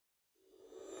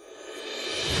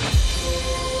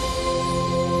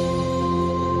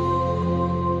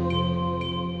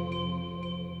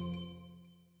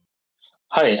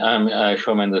Hi, I'm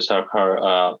Shomendra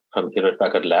Sarkar from Hewlett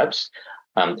Packard Labs,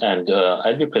 and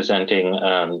I'll be presenting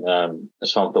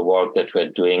some of the work that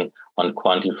we're doing on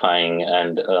quantifying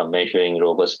and measuring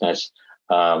robustness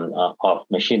of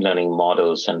machine learning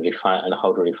models and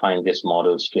how to refine these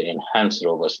models to enhance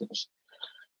robustness.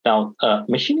 Now,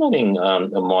 machine learning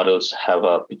models have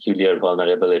a peculiar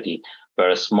vulnerability where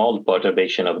a small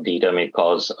perturbation of data may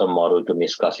cause a model to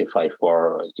misclassify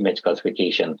for image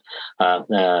classification.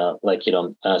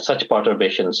 Such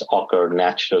perturbations occur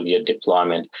naturally at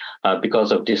deployment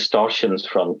because of distortions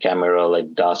from camera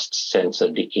like dust, sensor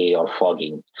decay, or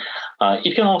fogging.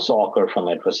 It can also occur from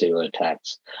adversarial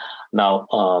attacks. Now,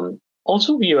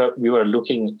 also, we were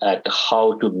looking at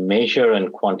how to measure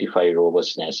and quantify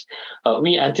robustness.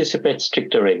 We anticipate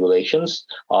stricter regulations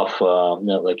of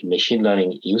machine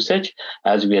learning usage,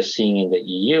 as we are seeing in the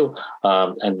EU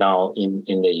and now in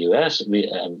the US,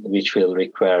 which will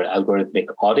require algorithmic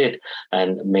audit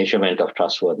and measurement of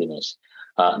trustworthiness.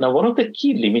 Now, one of the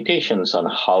key limitations on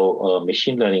how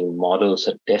machine learning models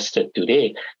are tested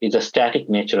today is the static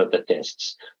nature of the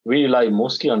tests. We rely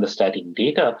mostly on the static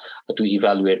data to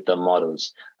evaluate the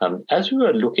models. As we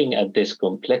were looking at this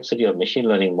complexity of machine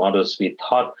learning models, we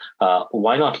thought,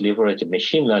 why not leverage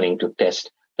machine learning to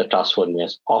test the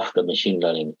trustworthiness of the machine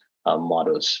learning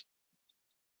models?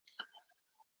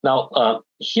 Now,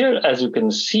 here, as you can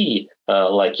see,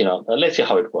 let's see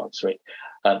how it works, right?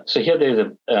 So here there is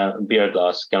a beer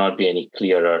glass, cannot be any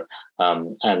clearer,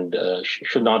 and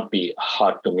should not be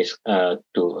hard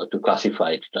to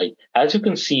classify it. Right? As you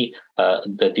can see,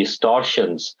 the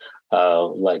distortions,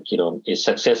 is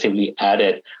successively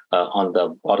added on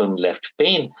the bottom left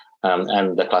pane,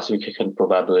 and the classification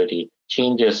probability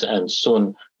changes, and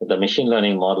soon the machine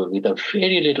learning model with a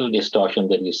very little distortion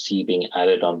that you see being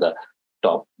added on the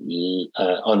top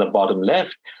on the bottom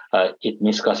left, it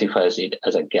misclassifies it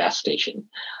as a gas station.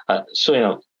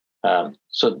 So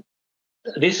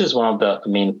this is one of the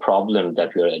main problems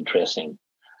that we are addressing.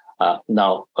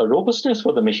 Now, a robustness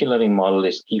for the machine learning model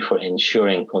is key for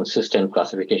ensuring consistent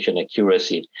classification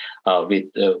accuracy with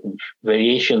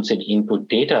variations in input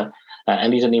data,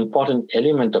 and is an important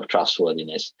element of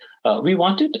trustworthiness. We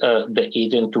wanted the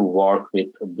agent to work with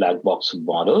black box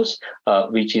models,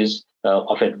 which is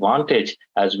of advantage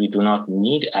as we do not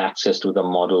need access to the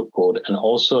model code, and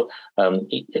also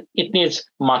it needs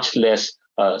much less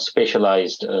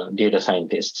specialized data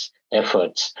scientists'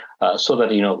 efforts, so that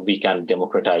we can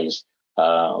democratize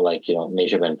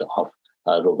measurement of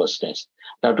robustness.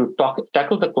 Now, to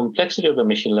tackle the complexity of the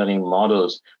machine learning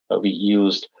models, we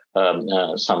used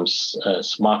some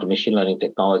smart machine learning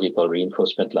technology called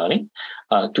reinforcement learning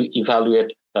to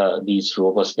evaluate these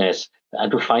robustness and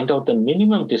to find out the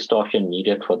minimum distortion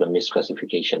needed for the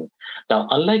misclassification. Now,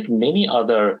 unlike many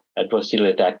other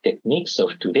adversarial attack techniques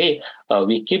of today,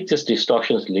 we keep these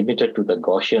distortions limited to the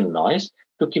Gaussian noise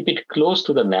to keep it close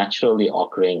to the naturally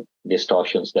occurring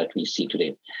distortions that we see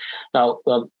today. Now,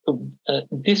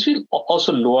 this will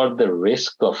also lower the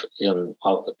risk of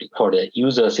for the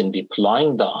users in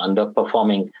deploying the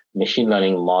underperforming machine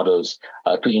learning models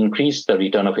to increase the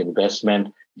return of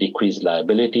investment, decrease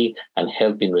liability, and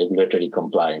help in regulatory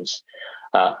compliance.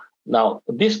 Now,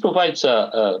 this provides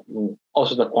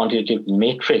also the quantitative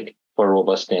metric for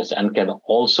robustness and can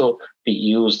also be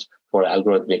used for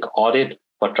algorithmic audit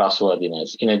for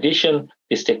trustworthiness. In addition,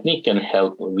 this technique can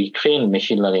help retrain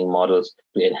machine learning models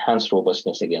to enhance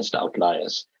robustness against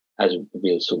outliers, as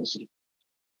we'll soon see.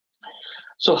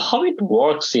 So how it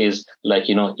works is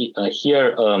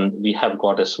here we have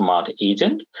got a smart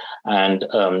agent, and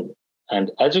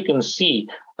as you can see,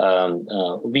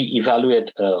 we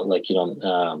evaluate the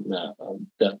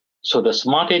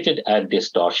smart agent adds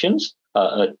distortions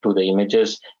to the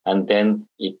images, and then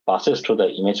it passes through the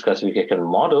image classification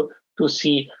model to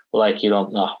see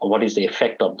what is the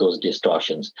effect of those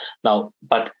distortions. Now,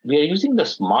 but we are using the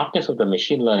smartness of the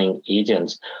machine learning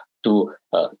agents to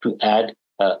add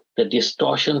the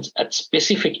distortions at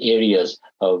specific areas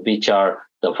which are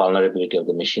the vulnerability of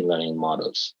the machine learning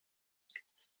models.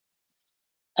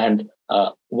 And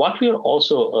what we are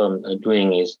also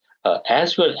doing is,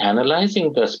 as we're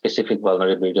analyzing the specific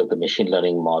vulnerability of the machine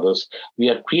learning models, we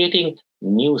are creating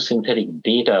new synthetic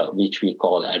data, which we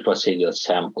call adversarial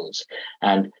samples.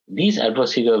 And these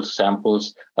adversarial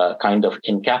samples kind of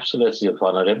encapsulate the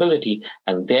vulnerability,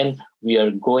 and then we are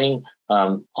going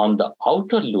on the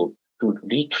outer loop to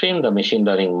retrain the machine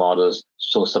learning models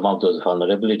so some of those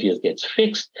vulnerabilities gets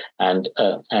fixed, and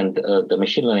the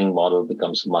machine learning model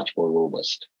becomes much more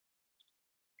robust.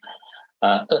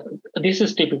 This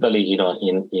is typically,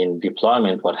 in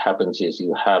deployment, what happens is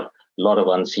you have lot of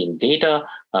unseen data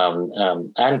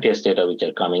and test data which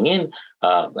are coming in.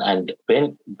 And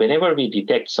whenever we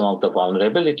detect some of the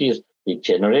vulnerabilities, we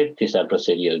generate this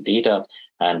adversarial data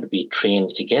and we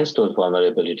train against those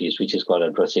vulnerabilities, which is called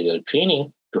adversarial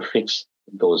training, to fix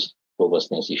those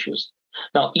robustness issues.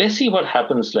 Now, let's see what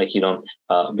happens, without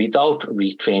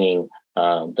retraining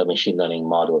the machine learning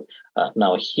model.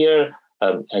 Now, here,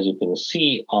 as you can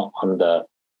see on the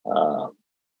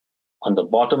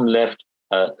bottom left,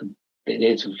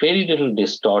 there's very little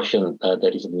distortion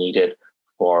that is needed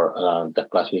for the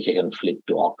classification flip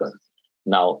to occur.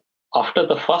 Now, after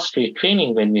the first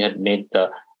retraining, when we had made the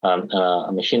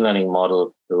machine learning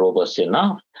model robust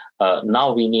enough,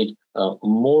 now we need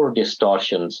more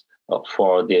distortions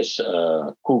for this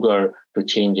cougar to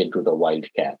change into the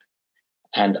wildcat.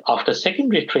 And after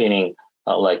secondary training,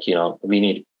 we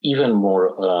need even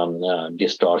more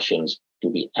distortions to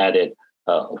be added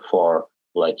for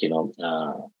the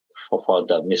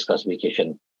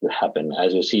misclassification to happen.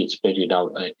 As you see, it's pretty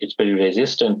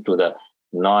resistant to the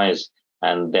noise.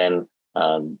 And then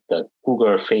the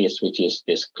cougar face, which is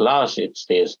this class, it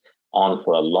stays on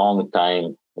for a long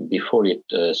time before it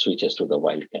switches to the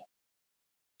wildcat.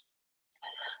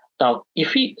 Now,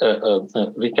 if we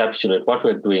recapitulate, what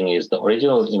we're doing is the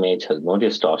original image has no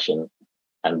distortion,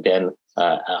 and then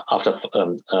for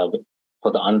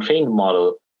the untrained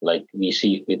model, like we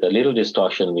see with a little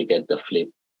distortion, we get the flip.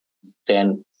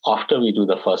 Then after we do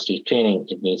the first retraining,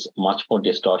 it needs much more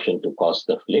distortion to cause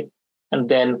the flip, and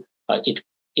then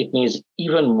it needs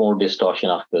even more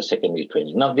distortion after the second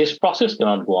retraining. Now, this process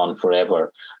cannot go on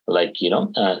forever,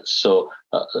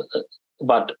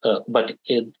 But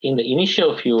in the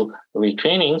initial few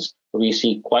retrainings, we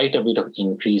see quite a bit of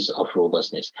increase of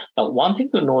robustness. Now, one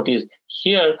thing to note is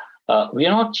here, we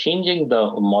are not changing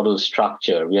the model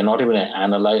structure. We are not even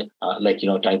analyze,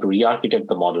 trying to re-architect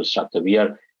the model structure. We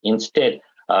are instead,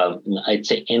 I'd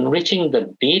say, enriching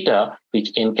the data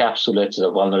which encapsulates the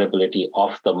vulnerability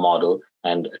of the model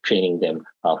and training them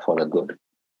for the good.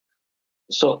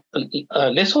 So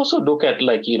let's also look at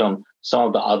some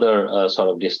of the other sort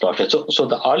of distortions. So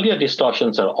the earlier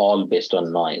distortions are all based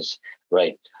on noise,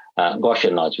 right?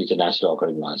 Gaussian noise, which is natural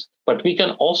occurring noise. But we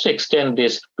can also extend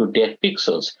this to dead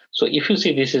pixels. So if you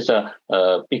see, this is a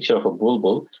picture of a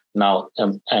bulbul now,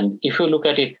 and if you look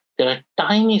at it, there are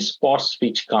tiny spots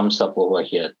which comes up over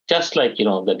here, just like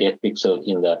the dead pixel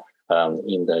in the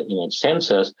image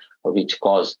sensors, which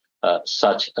cause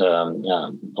such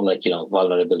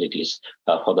vulnerabilities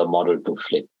for the model to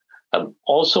flip.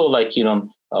 Also,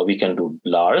 we can do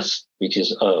blurs, which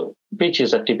is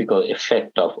a typical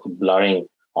effect of blurring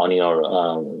on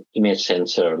your image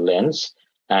sensor lens.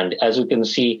 And as you can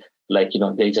see,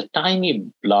 there is a tiny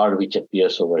blur which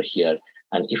appears over here.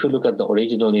 And if you look at the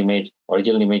original image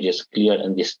is clear,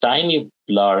 and this tiny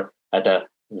blur at a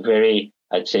very,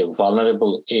 I'd say,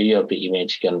 vulnerable area of the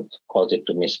image can cause it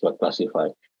to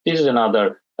misclassify. This is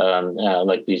another,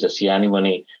 this is a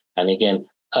cyanimony. And again,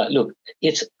 look,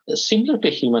 it's similar to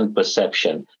human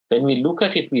perception. When we look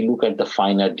at it, we look at the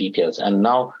finer details. And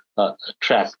now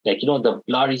track, the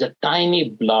blur is a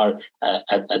tiny blur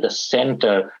at the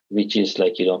center, which is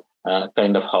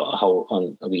kind of how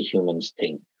we humans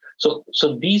think. So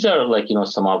these are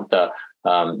some of the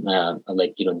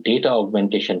data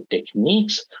augmentation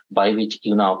techniques by which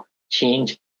you now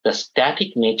change the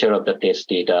static nature of the test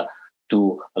data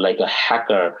to a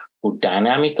hacker who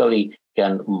dynamically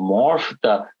can morph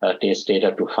the test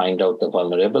data to find out the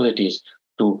vulnerabilities,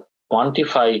 to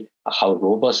quantify how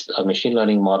robust a machine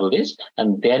learning model is.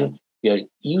 And then we are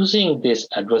using this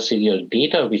adversarial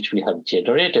data which we have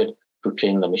generated to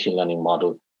train the machine learning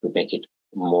model to make it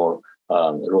more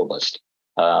robust.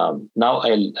 Now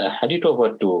I'll hand it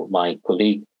over to my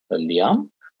colleague Liam,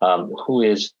 who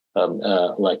is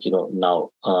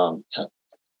now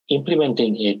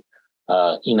implementing it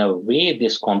in a way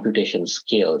this computation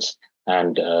scales.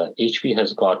 And HP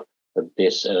has got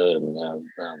this.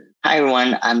 Hi,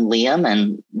 everyone. I'm Liam,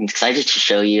 and I'm excited to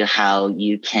show you how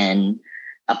you can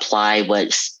apply what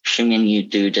Shumyan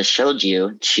Yudu just showed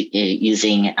you to,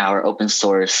 using our open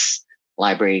source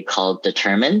library called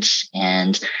Determined.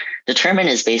 And Determined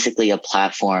is basically a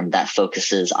platform that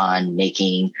focuses on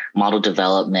making model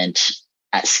development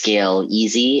at scale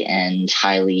easy and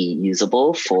highly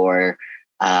usable for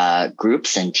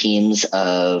groups and teams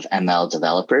of ML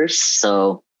developers.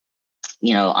 So,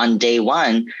 on day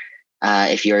one,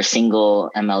 if you're a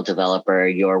single ML developer,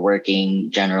 you're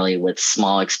working generally with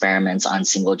small experiments on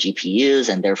single GPUs,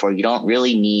 and therefore you don't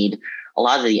really need a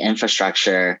lot of the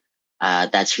infrastructure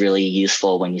That's really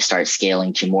useful when you start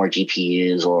scaling to more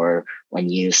GPUs or when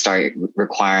you start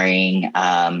requiring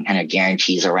kind of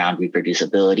guarantees around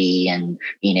reproducibility and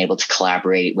being able to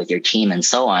collaborate with your team and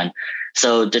so on.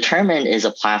 So Determined is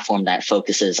a platform that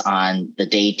focuses on the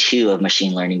day two of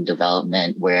machine learning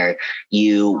development, where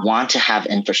you want to have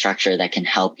infrastructure that can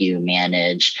help you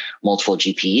manage multiple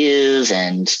GPUs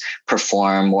and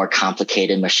perform more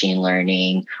complicated machine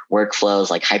learning workflows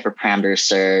like hyperparameter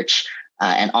search,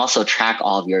 and also track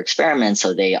all of your experiments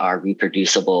so they are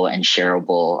reproducible and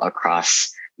shareable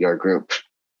across your group.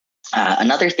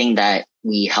 Another thing that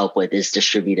we help with is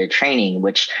distributed training,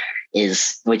 which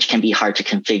can be hard to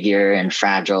configure and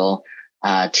fragile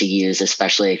to use,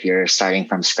 especially if you're starting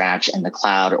from scratch in the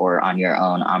cloud or on your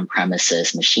own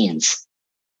on-premises machines.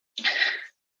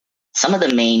 Some of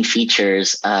the main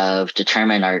features of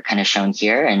Determined are kind of shown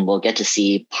here, and we'll get to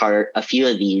see a few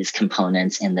of these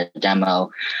components in the demo.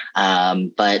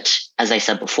 But as I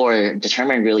said before,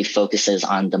 Determined really focuses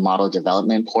on the model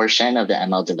development portion of the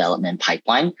ML development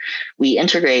pipeline. We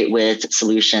integrate with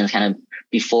solutions kind of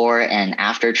before and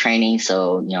after training.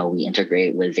 So, we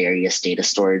integrate with various data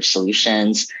storage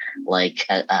solutions like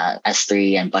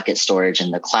S3 and bucket storage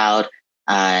in the cloud.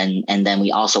 And then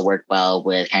we also work well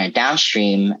with kind of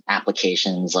downstream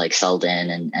applications like Seldon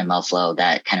and MLflow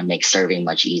that kind of make serving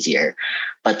much easier.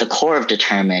 But the core of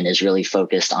Determined is really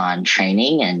focused on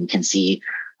training, and you can see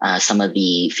some of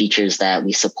the features that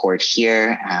we support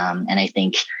here. And I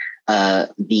think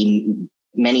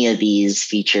many of these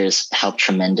features help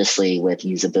tremendously with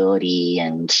usability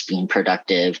and being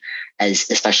productive,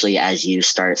 especially as you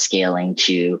start scaling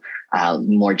to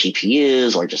more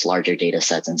GPUs or just larger data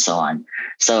sets and so on.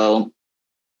 So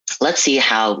let's see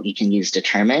how we can use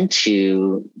Determined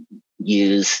to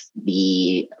use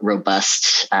the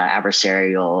robust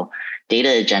adversarial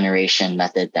data generation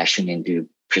method that Shuningdu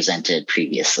presented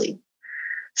previously.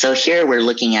 So here we're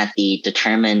looking at the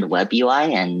Determined web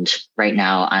UI, and right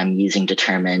now I'm using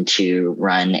Determined to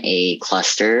run a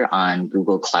cluster on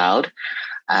Google Cloud.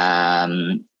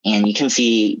 And you can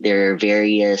see there are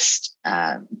various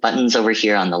buttons over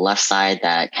here on the left side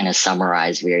that kind of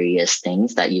summarize various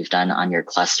things that you've done on your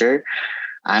cluster.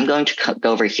 I'm going to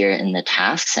go over here in the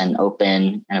tasks and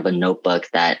open kind of a notebook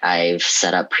that I've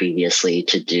set up previously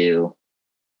to do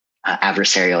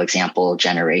adversarial example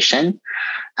generation.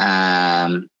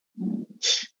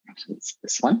 It's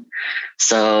this one.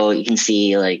 So you can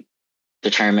see like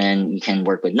Determined, you can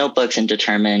work with notebooks and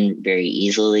Determined very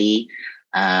easily.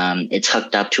 It's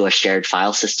hooked up to a shared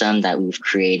file system that we've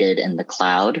created in the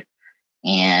cloud.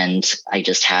 And I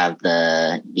just have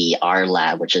the R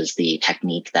lab, which is the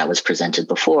technique that was presented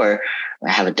before.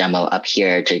 I have a demo up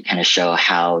here to kind of show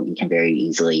how you can very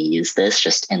easily use this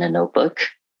just in a notebook.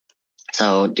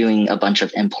 So doing a bunch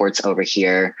of imports over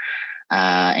here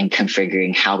and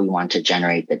configuring how we want to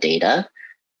generate the data.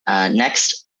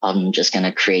 Next, I'm just going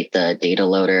to create the data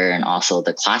loader and also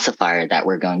the classifier that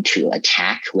we're going to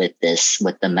attack with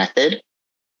the method.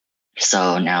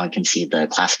 So now we can see the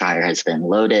classifier has been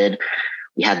loaded.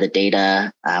 We have the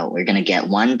data. We're going to get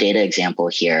one data example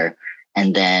here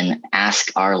and then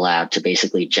ask our lab to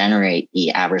basically generate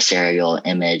the adversarial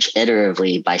image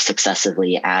iteratively by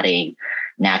successively adding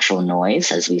natural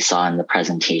noise, as we saw in the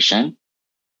presentation.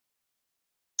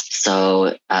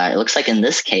 So it looks like in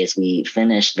this case, we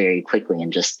finished very quickly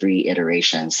in just 3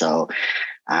 iterations. So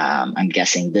I'm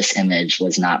guessing this image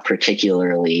was not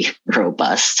particularly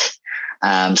robust.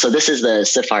 So this is the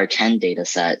CIFAR 10 data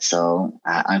set. So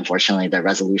unfortunately, the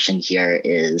resolution here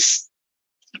is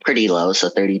pretty low, so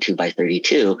 32 by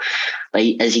 32. But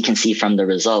as you can see from the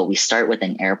result, we start with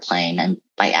an airplane. And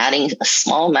by adding a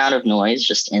small amount of noise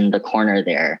just in the corner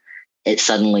there, it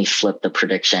suddenly flipped the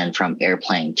prediction from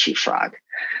airplane to frog.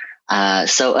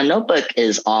 So a notebook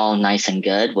is all nice and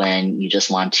good when you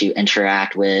just want to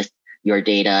interact with your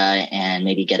data and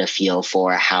maybe get a feel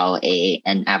for how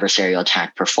an adversarial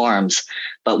attack performs.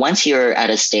 But once you're at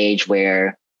a stage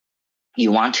where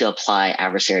you want to apply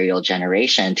adversarial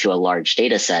generation to a large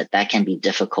data set, that can be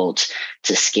difficult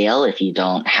to scale if you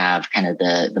don't have kind of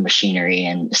the machinery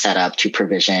and setup to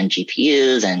provision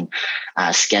GPUs and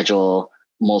schedule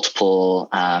multiple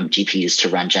GPUs to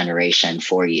run generation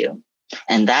for you.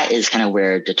 And that is kind of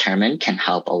where Determined can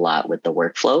help a lot with the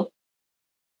workflow.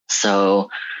 So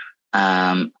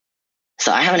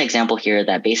I have an example here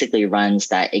that basically runs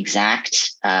that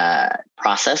exact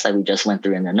process that we just went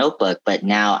through in the notebook, but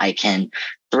now I can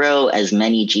throw as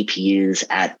many GPUs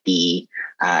at the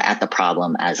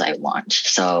problem as I want.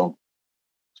 So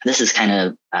this is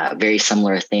kind of very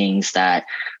similar things that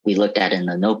we looked at in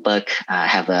the notebook.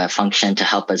 Have a function to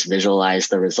help us visualize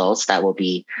the results that will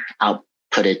be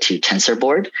put it to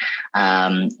TensorBoard.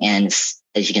 And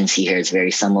as you can see here, it's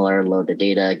very similar. Load the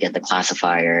data, get the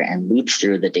classifier, and loop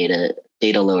through the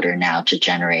data loader now to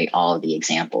generate all of the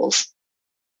examples.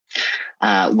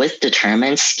 With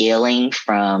determined, scaling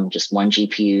from just one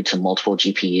GPU to multiple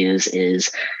GPUs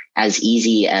is as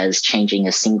easy as changing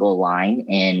a single line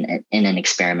in an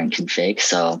experiment config.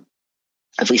 So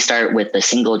if we start with the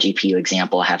single GPU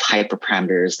example, have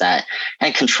hyperparameters that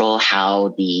kind of control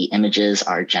how the images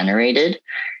are generated.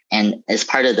 And as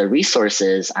part of the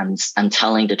resources, I'm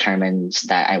telling determined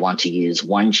that I want to use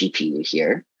one GPU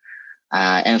here.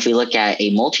 And if we look at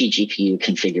a multi-GPU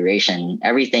configuration,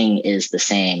 everything is the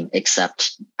same,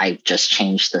 except I just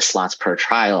changed the slots per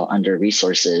trial under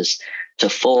resources to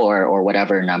 4 or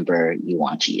whatever number you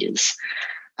want to use.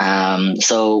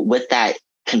 So with that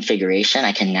configuration,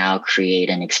 I can now create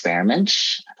an experiment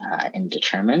in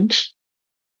determined.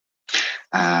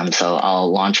 So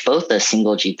I'll launch both a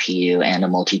single GPU and a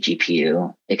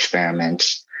multi-GPU experiment.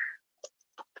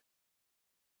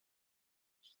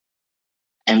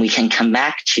 And we can come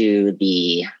back to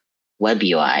the web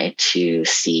UI to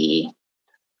see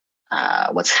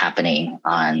what's happening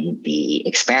on the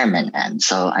experiment end.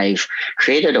 So I've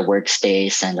created a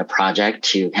workspace and a project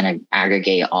to kind of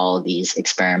aggregate all of these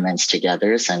experiments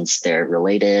together since they're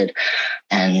related.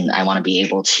 And I want to be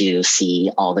able to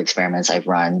see all the experiments I've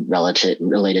run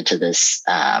related to this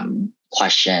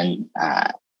question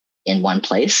in one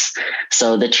place.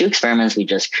 So the 2 experiments we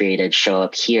just created show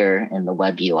up here in the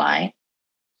web UI.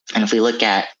 And if we look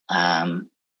at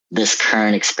this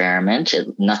current experiment,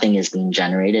 nothing is being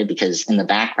generated because in the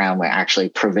background, we're actually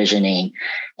provisioning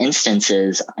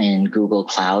instances in Google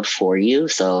Cloud for you.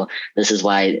 So this is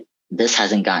why this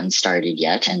hasn't gotten started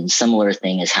yet. And similar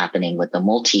thing is happening with the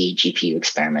multi-GPU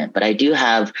experiment. But I do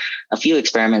have a few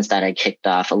experiments that I kicked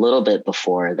off a little bit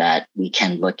before that we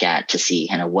can look at to see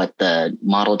kind of what the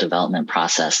model development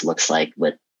process looks like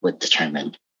with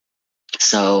determined.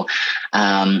 So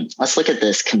let's look at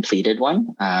this completed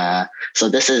one. So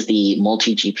this is the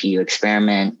multi-GPU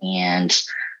experiment, and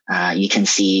you can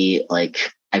see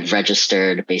like I've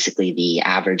registered basically the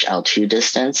average L2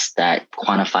 distance that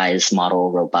quantifies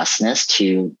model robustness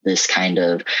to this kind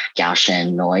of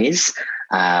Gaussian noise.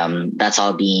 That's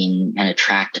all being kind of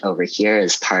tracked over here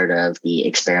as part of the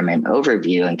experiment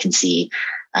overview, and can see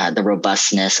the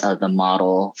robustness of the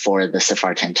model for the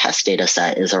CIFAR 10 test data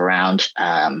set is around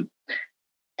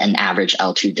an average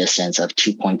L2 distance of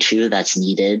 2.2 that's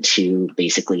needed to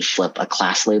basically flip a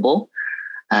class label.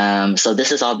 So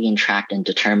this is all being tracked and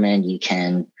determined. You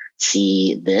can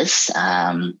see this.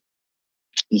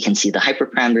 You can see the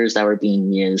hyperparameters that were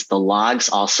being used. The logs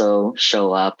also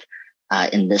show up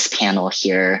in this panel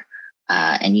here.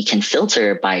 And you can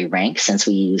filter by rank. Since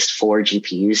we used 4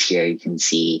 GPUs here, you can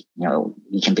see,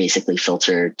 you can basically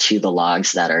filter to the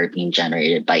logs that are being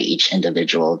generated by each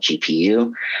individual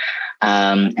GPU.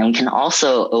 And we can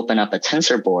also open up a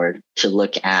TensorBoard to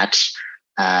look at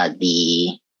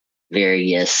the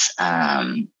various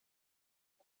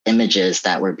images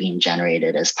that were being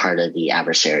generated as part of the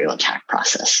adversarial attack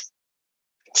process.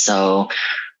 So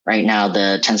right now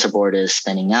the TensorBoard is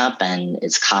spinning up and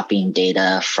it's copying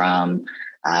data from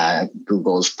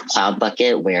Google's Cloud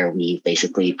Bucket, where we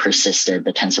basically persisted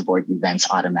the TensorBoard events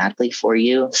automatically for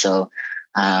you. So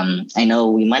I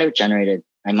know I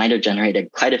might have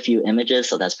generated quite a few images,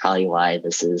 so that's probably why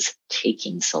this is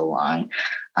taking so long.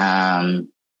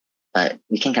 But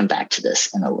we can come back to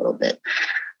this in a little bit.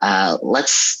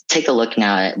 Let's take a look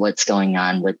now at what's going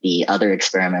on with the other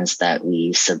experiments that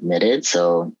we submitted.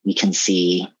 So you can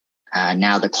see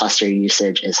now the cluster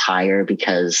usage is higher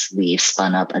because we've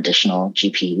spun up additional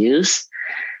GPUs.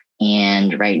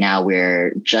 And right now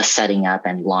we're just setting up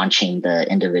and launching the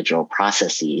individual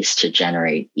processes to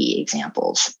generate the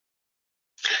examples.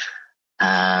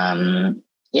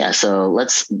 So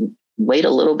let's wait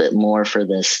a little bit more for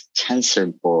this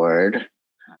TensorBoard.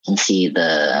 You can see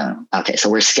so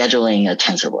we're scheduling a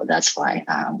TensorBoard. That's why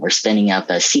we're spinning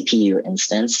up a CPU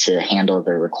instance to handle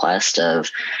the request of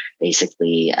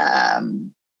basically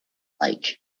handle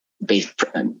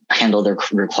the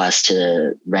request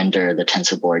to render the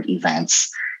TensorBoard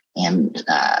events and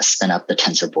spin up the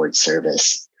TensorBoard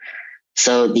service.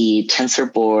 So the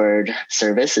TensorBoard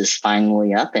service is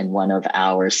finally up in one of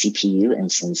our CPU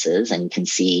instances, and you can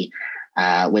see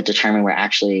with determine we're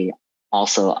actually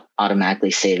also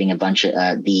automatically saving a bunch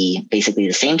of basically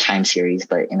the same time series,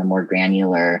 but in a more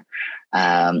granular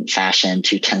fashion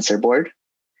to TensorBoard.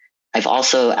 I've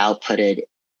also outputted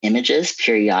images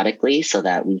periodically so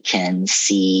that we can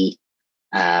see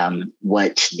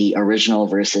what the original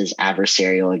versus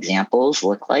adversarial examples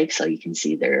look like. So you can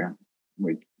see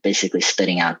we're basically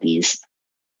spitting out these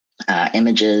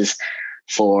images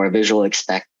for visual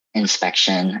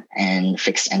inspection and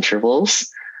fixed intervals.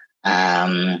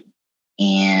 And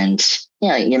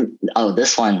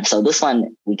this one. So this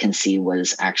one we can see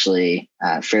was actually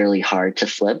fairly hard to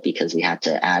flip because we had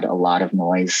to add a lot of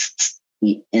noise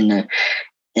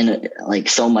like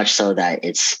so much so that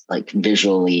it's like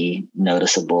visually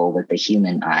noticeable with the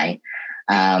human eye.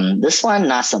 This one,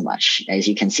 not so much. As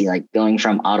you can see, like going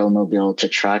from automobile to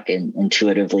truck, and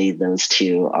intuitively those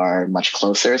two are much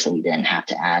closer. So we didn't have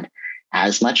to add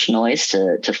as much noise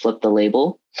to flip the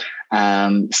label.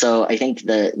 So I think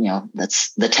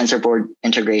that's the TensorBoard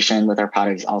integration with our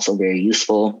product is also very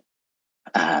useful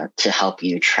to help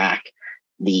you track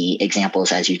the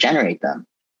examples as you generate them.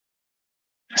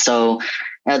 So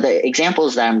the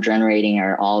examples that I'm generating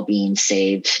are all being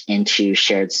saved into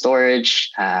shared storage.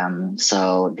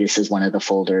 So this is one of the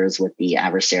folders with the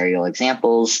adversarial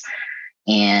examples.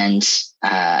 And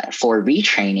for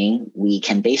retraining, we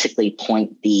can basically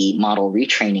point the model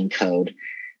retraining code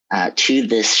to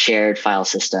this shared file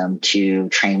system to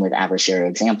train with adversarial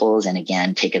examples. And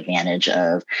again, take advantage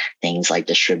of things like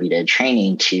distributed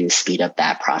training to speed up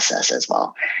that process as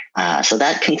well. So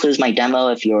that concludes my demo.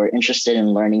 If you're interested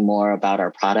in learning more about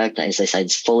our product, as I said,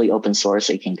 it's fully open source.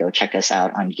 So you can go check us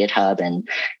out on GitHub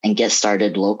and get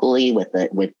started locally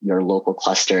with your local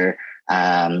cluster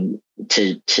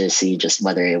to see just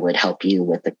whether it would help you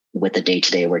with the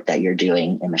day-to-day work that you're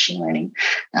doing in machine learning.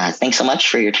 Thanks so much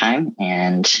for your time,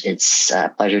 and it's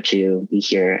a pleasure to be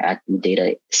here at the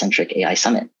Data Centric AI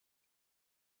Summit.